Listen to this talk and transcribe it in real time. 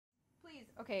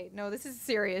Okay, no, this is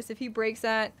serious. If he breaks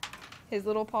that, his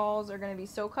little paws are gonna be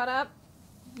so cut up.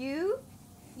 You.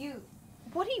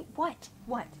 What?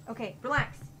 Okay,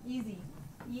 relax.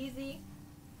 Easy.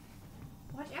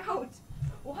 Watch out.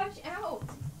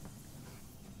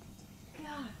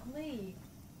 Golly.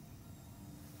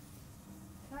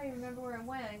 I don't even remember where it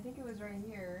went. I think it was right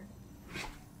here.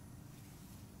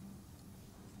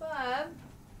 Bub.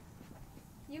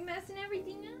 You messing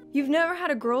everything up? You've never had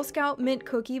a Girl Scout mint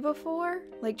cookie before?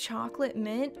 Like chocolate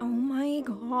mint? Oh my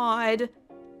god.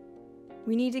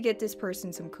 We need to get this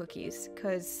person some cookies,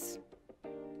 cause...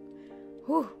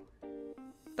 Whew.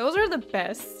 Those are the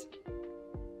best.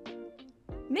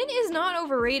 Mint is not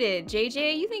overrated.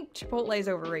 JJ, you think Chipotle is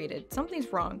overrated.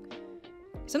 Something's wrong.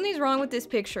 Something's wrong with this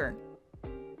picture.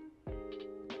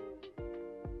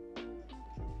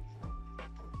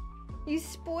 You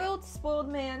spoiled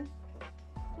man.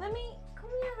 Come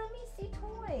here, let me see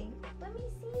toy. Let me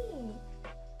see.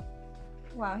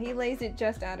 Wow, he lays it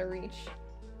just out of reach.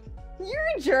 You're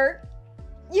a jerk.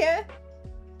 Yeah.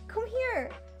 Come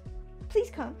here. Please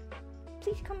come.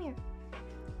 Please come here.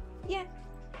 Yeah.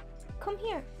 Come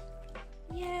here.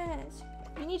 Yes.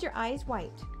 You need your eyes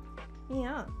wiped.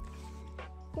 Yeah.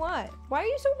 What? Why are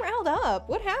you so riled up?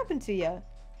 What happened to you?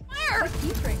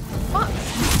 Fuck.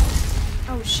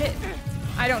 Oh shit.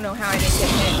 I don't know how I didn't get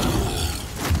hit.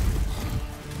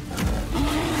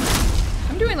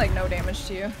 I'm doing like no damage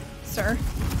to you, sir.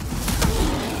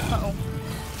 Uh-oh.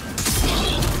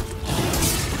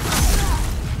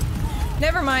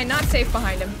 Never mind, not safe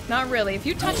behind him. Not really. If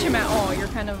you touch him at all, you're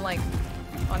kind of like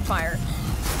on fire.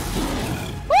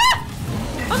 Ah!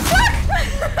 I'm stuck!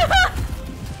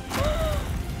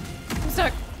 I'm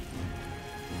stuck.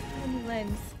 Any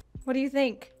lens. What do you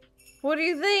think? What do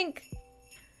you think?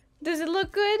 Does it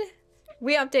look good?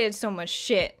 We updated so much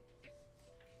shit.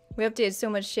 We updated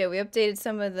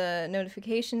some of the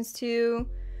notifications too.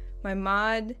 My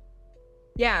mod.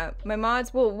 Yeah, my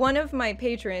mods. Well, one of my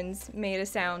patrons made a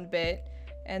sound bit,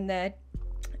 and that.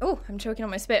 Oh, I'm choking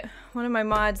on my spit. One of my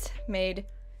mods made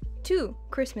 2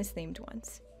 Christmas themed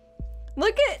ones.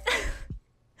 Look at.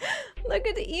 Look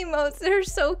at the emotes. They're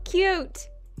so cute.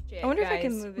 I wonder if I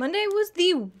can move it. Monday was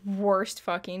the worst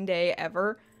fucking day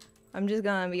ever. I'm just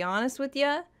gonna be honest with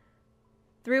ya.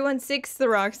 316 The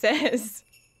Rock says,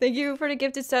 thank you for the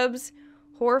gifted subs,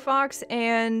 Horfox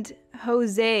and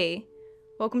Jose.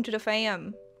 Welcome to the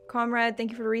fam. Comrade,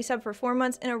 thank you for the resub for 4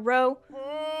 months in a row.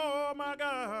 Oh my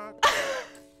god.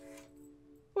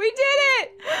 We did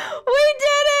it! We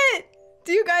did it!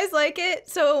 Do you guys like it?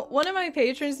 So one of my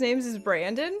patrons' names is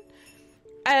Brandon,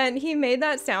 and he made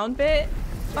that sound bit.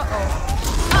 Uh-oh.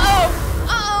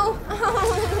 Uh-oh!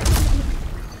 Uh-oh!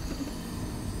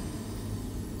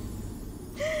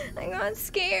 I got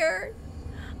scared.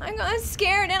 I got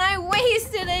scared and I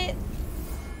wasted it.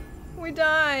 We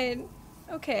died.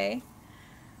 Okay.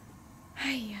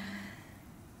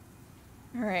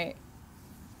 Alright.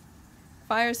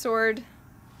 Fire sword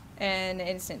and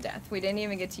instant death. We didn't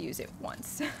even get to use it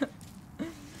once.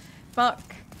 Fuck.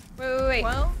 Wait.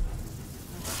 Well.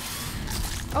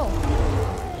 Oh.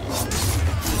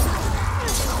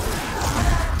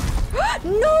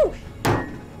 No!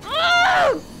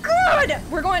 Oh god!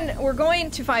 We're going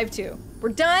to 5-2. We're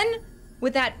done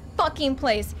with that fucking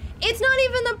place. It's not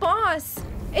even the boss.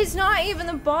 It's not even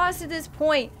the boss at this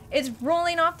point. It's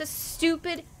rolling off the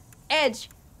stupid edge.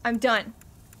 I'm done.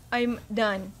 I'm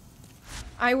done.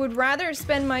 I would rather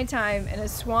spend my time in a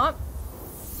swamp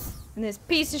than this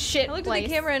piece of shit place. I looked at the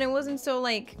camera and it wasn't so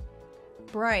like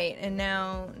bright, and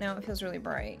now it feels really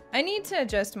bright. I need to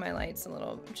adjust my lights a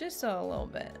little, just a little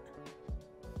bit.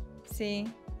 See?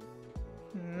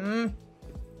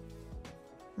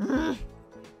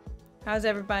 How's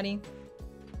everybody?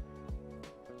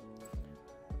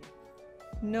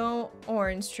 No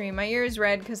orange stream. My ear is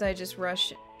red because I just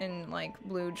rush and like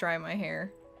blue dry my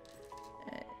hair.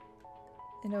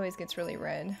 It always gets really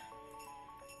red.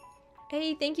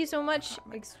 Hey, thank you so much.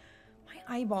 My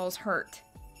eyeballs hurt.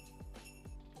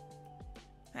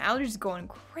 My allergies going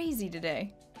crazy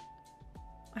today.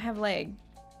 I have a leg.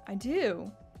 I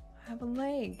do. I have a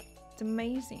leg. It's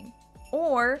amazing.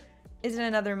 Or is it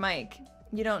another mic?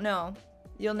 You don't know.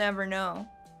 You'll never know.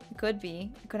 It could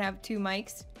be. I could have 2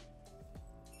 mics.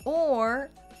 Or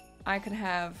I could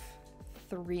have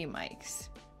 3 mics.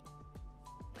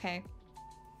 Okay.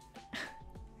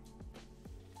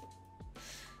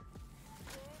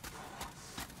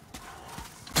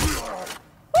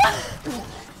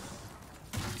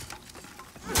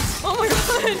 Oh my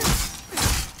god!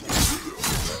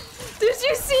 Did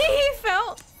you see he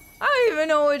fell? I don't even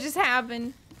know what just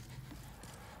happened.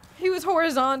 He was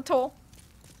horizontal.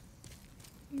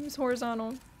 It was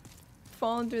horizontal.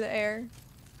 Falling through the air.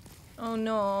 Oh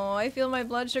no, I feel my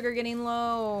blood sugar getting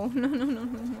low. No, no, no, no,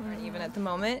 no. Aren't even at the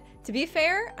moment. To be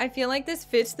fair, I feel like this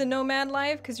fits the nomad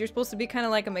life because you're supposed to be kind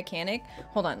of like a mechanic.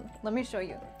 Hold on, let me show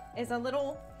you. It's a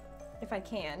little, if I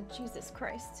can, Jesus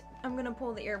Christ. I'm gonna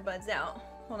pull the earbuds out.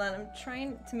 Hold on, I'm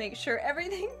trying to make sure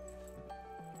everything.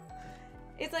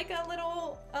 It's like a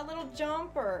little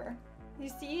jumper. You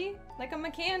see? Like a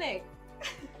mechanic.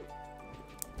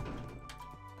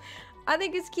 I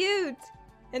think it's cute.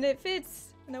 And it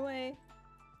fits in a way.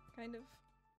 Kind of.